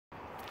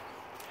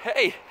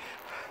Hey,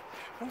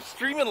 I'm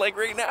streaming like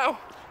right now.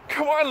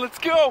 Come on, let's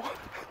go.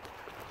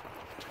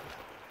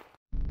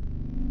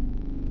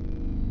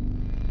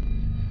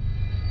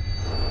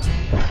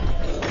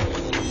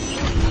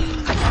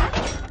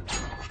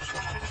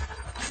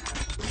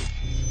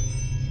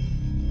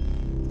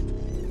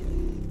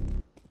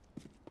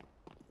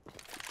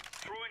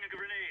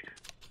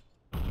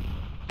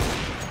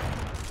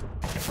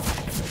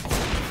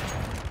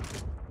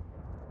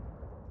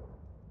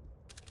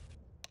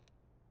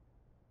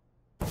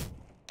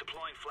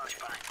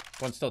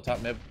 One's still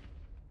top mid.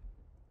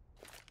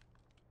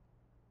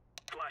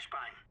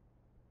 Flashbang.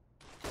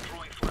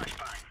 Throwing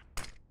flashbang.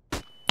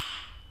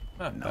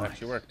 Huh, that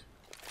actually worked.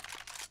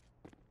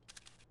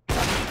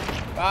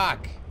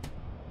 Fuck.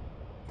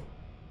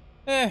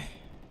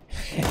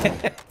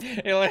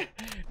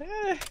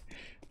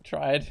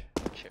 Tried.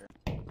 Sure.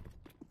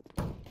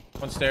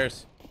 One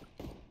stairs.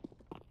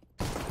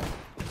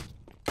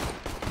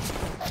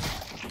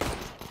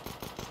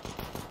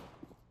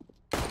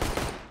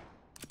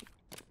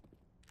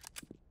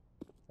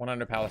 One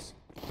under palace.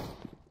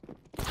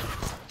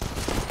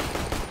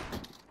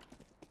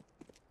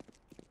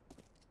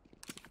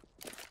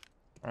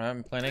 Alright,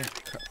 I'm planning.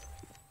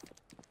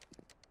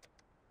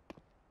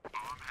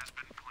 Bomb has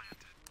been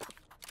planted.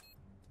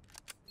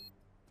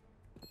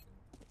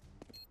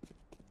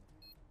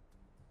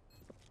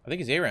 I think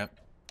he's A ramp.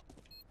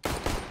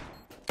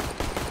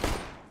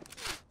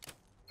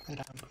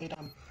 Play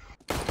down.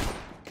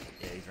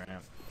 Yeah, he's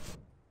ramp.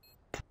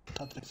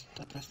 Tetris.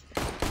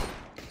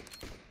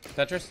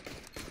 Tetris.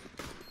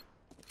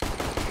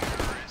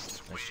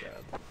 Nice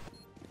job.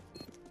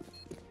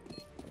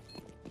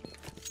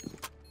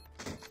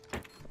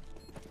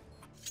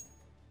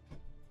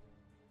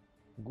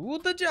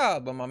 Good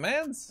job, my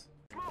mans.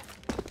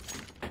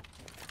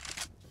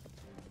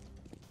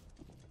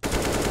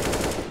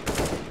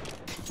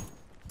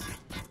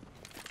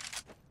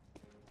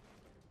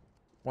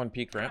 One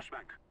peak ramp.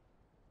 Flashback.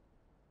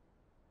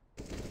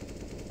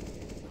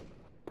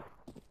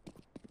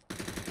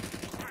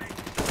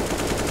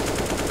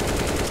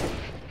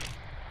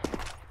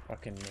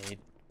 Fucking nade.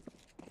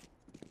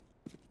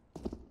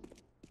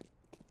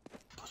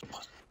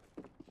 Pause.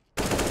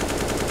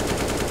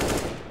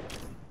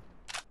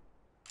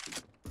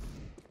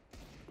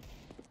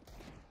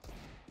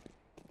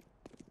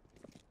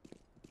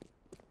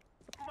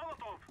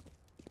 Molotov.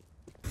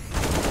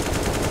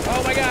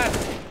 Oh my god!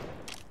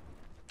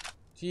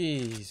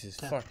 Jesus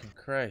fucking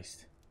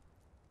Christ.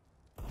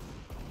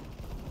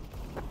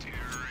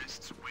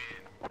 Terrorists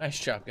win. Nice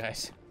job,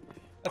 guys.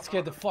 That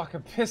scared the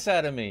fucking piss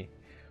out of me.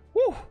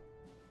 Woo!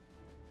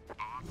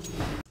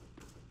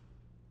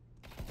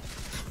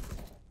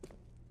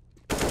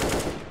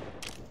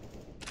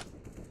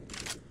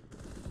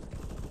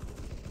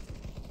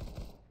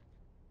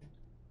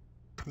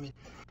 Mid.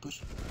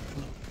 Push.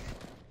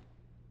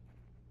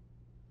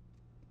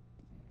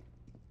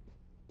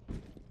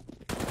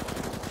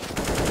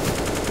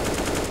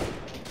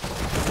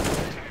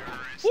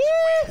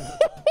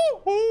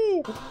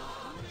 Woo!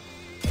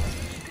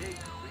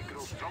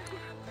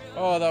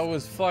 Oh, that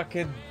was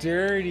fucking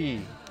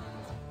dirty.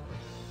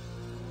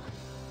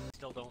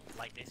 Still don't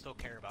like. They still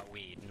care about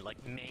weed, and like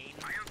main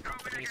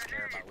companies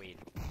care about weed.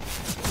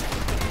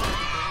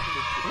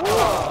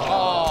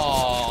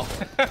 Oh,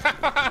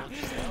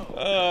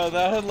 oh,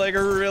 that had like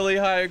a really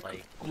high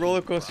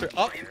roller coaster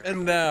up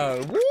and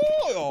down. Woo!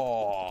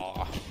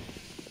 Oh.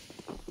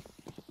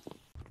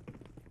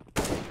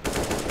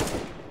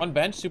 On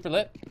bench, super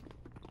lit.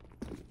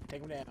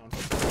 Take him down.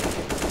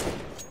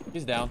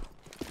 He's down.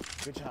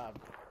 Good job.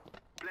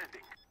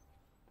 Blending.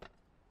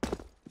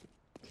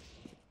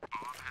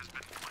 Bomb has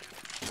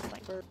been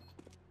planted.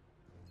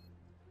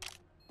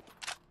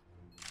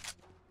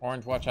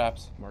 Orange, watch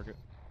apps. Market.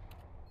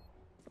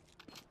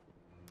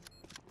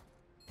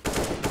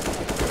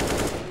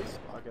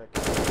 Okay.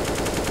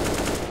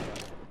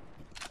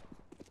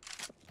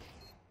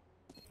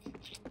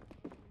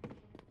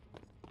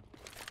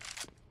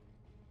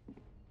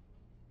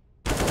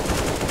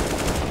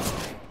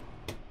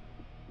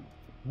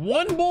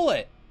 One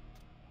bullet.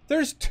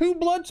 There's 2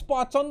 blood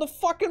spots on the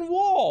fucking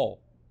wall.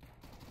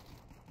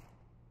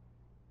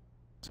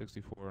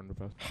 64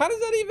 underpass. How does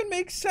that even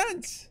make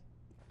sense?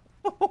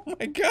 Oh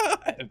my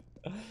god.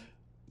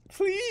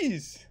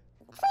 Please.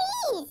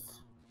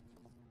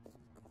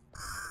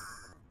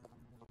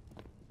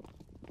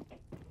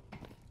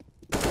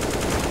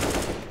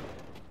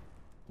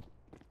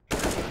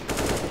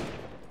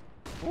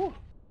 Ooh.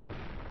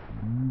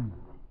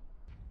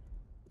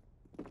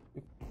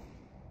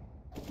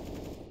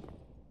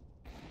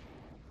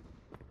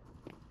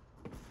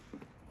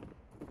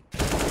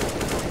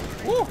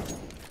 Woo.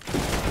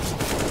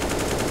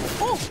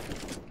 Oh.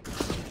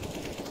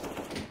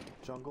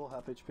 Jungle,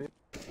 half HP.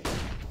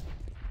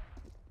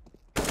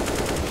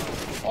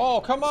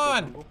 Oh, come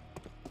on.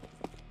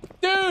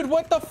 Dude,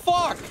 what the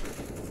fuck?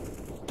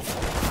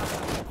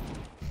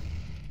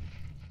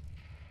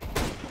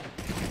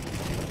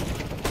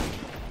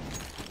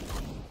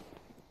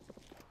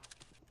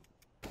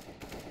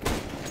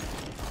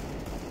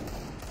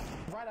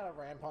 Right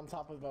a ramp on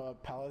top of a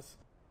palace.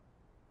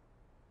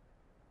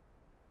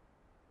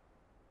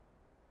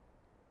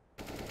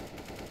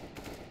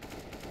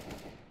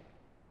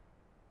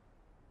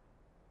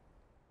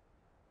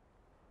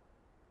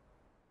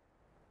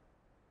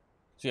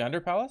 Is he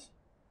under palace?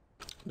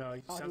 No,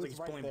 he Oh, sounds like he's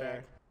right pulling there.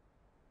 back.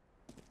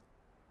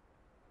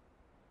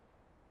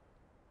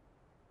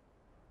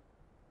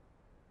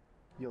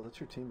 Yo, that's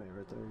your teammate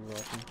right there. You're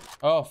watching.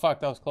 Oh fuck,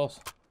 that was close.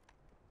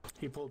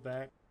 He pulled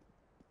back.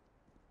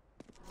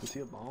 Is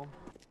he a bomb?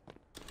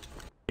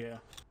 Yeah.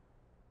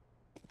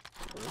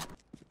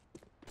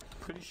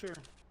 Pretty sure.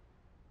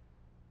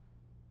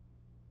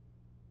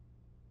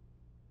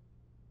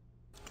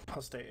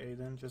 I'll stay A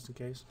then, just in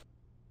case.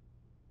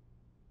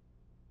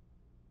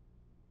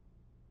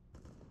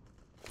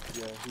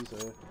 Yeah, he's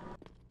a.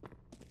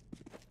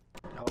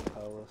 Help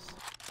palace.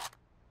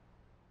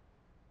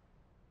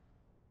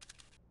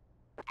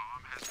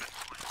 Bomb has been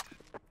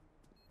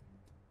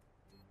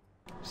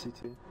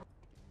planted. CT.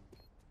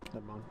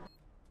 Never mind.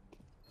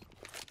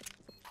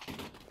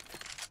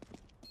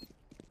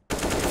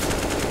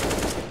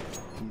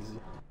 Easy.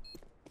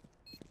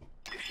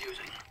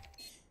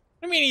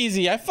 I mean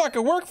easy. I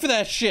fucking work for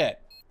that shit.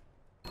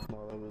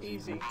 No, that was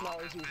Easy. easy. No,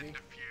 it's easy.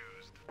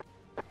 Defused.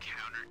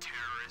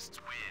 Counter-terrorists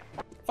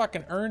win.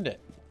 Fucking earned it.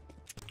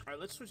 Alright,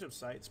 let's switch up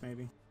sites,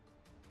 maybe.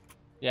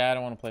 Yeah, I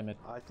don't want to play mid.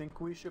 I think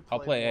we should play,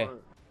 I'll play A. more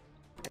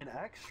an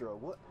extra.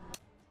 What?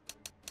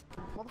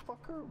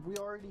 Motherfucker, we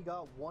already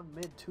got 1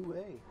 mid, 2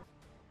 A.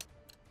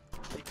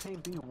 It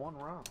can't be 1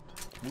 round.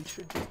 We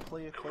should just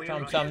play a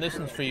clear. Some, this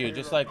one's for you,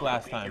 just like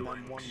last time.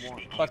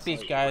 1-1-1. Fuck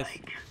these guys.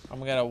 I'm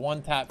gonna get a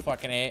one tap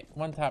fucking A,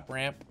 one tap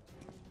ramp.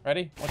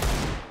 Ready?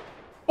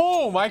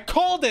 Boom! I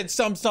called it,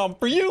 SUMSUM,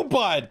 for you,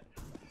 bud.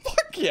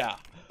 Fuck yeah.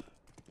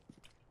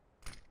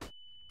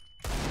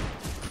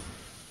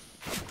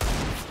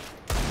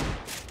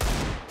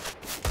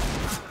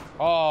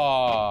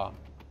 Oh.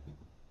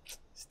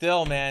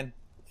 Still, man.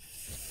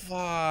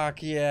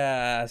 Fuck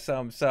yeah,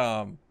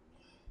 SUMSUM.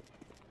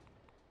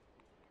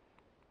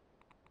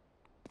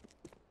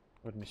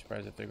 Wouldn't be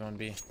surprised if they're going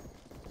B.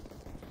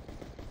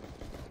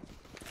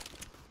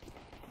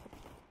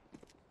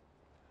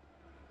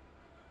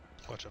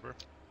 Watch over.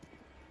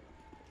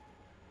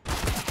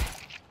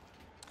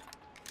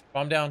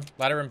 Bomb down.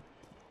 Ladder him.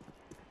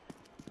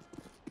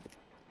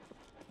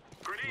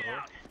 Grenade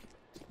out.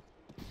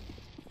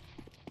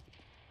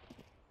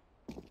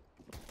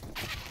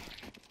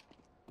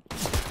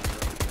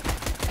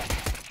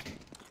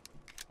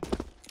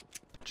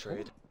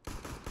 Trade.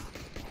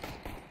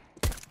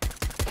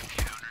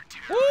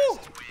 Woo!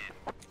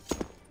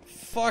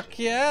 Fuck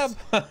yeah,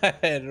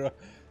 bud.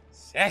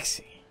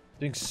 Sexy.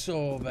 Doing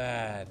so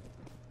bad.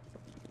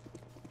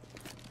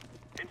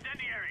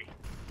 Incendiary.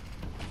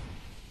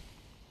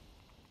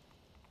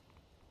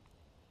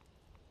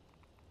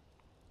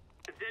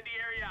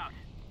 Incendiary out.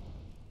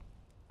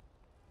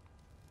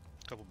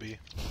 Couple B.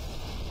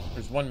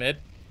 There's one mid.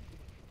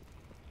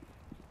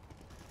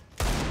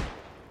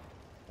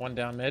 One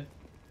down mid.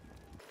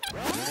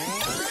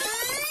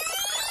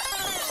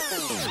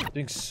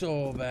 Doing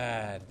so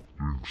bad.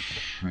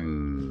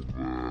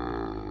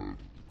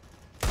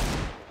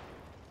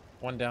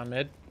 One down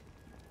mid.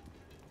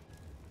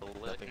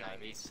 Looking at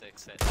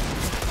V6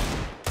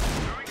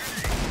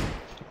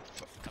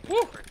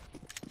 Woo!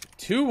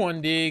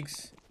 2-1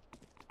 digs.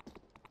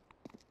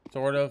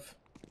 Sort of.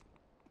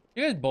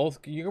 You're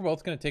both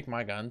gonna take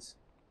my guns.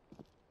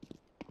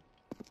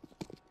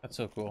 That's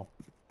so cool.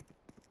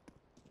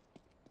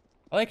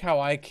 I like how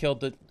I killed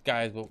the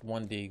guys with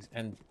 1 digs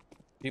and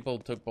people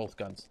took both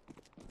guns.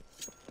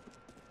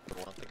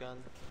 Want the gun?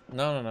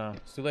 No,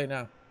 it's too late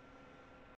now.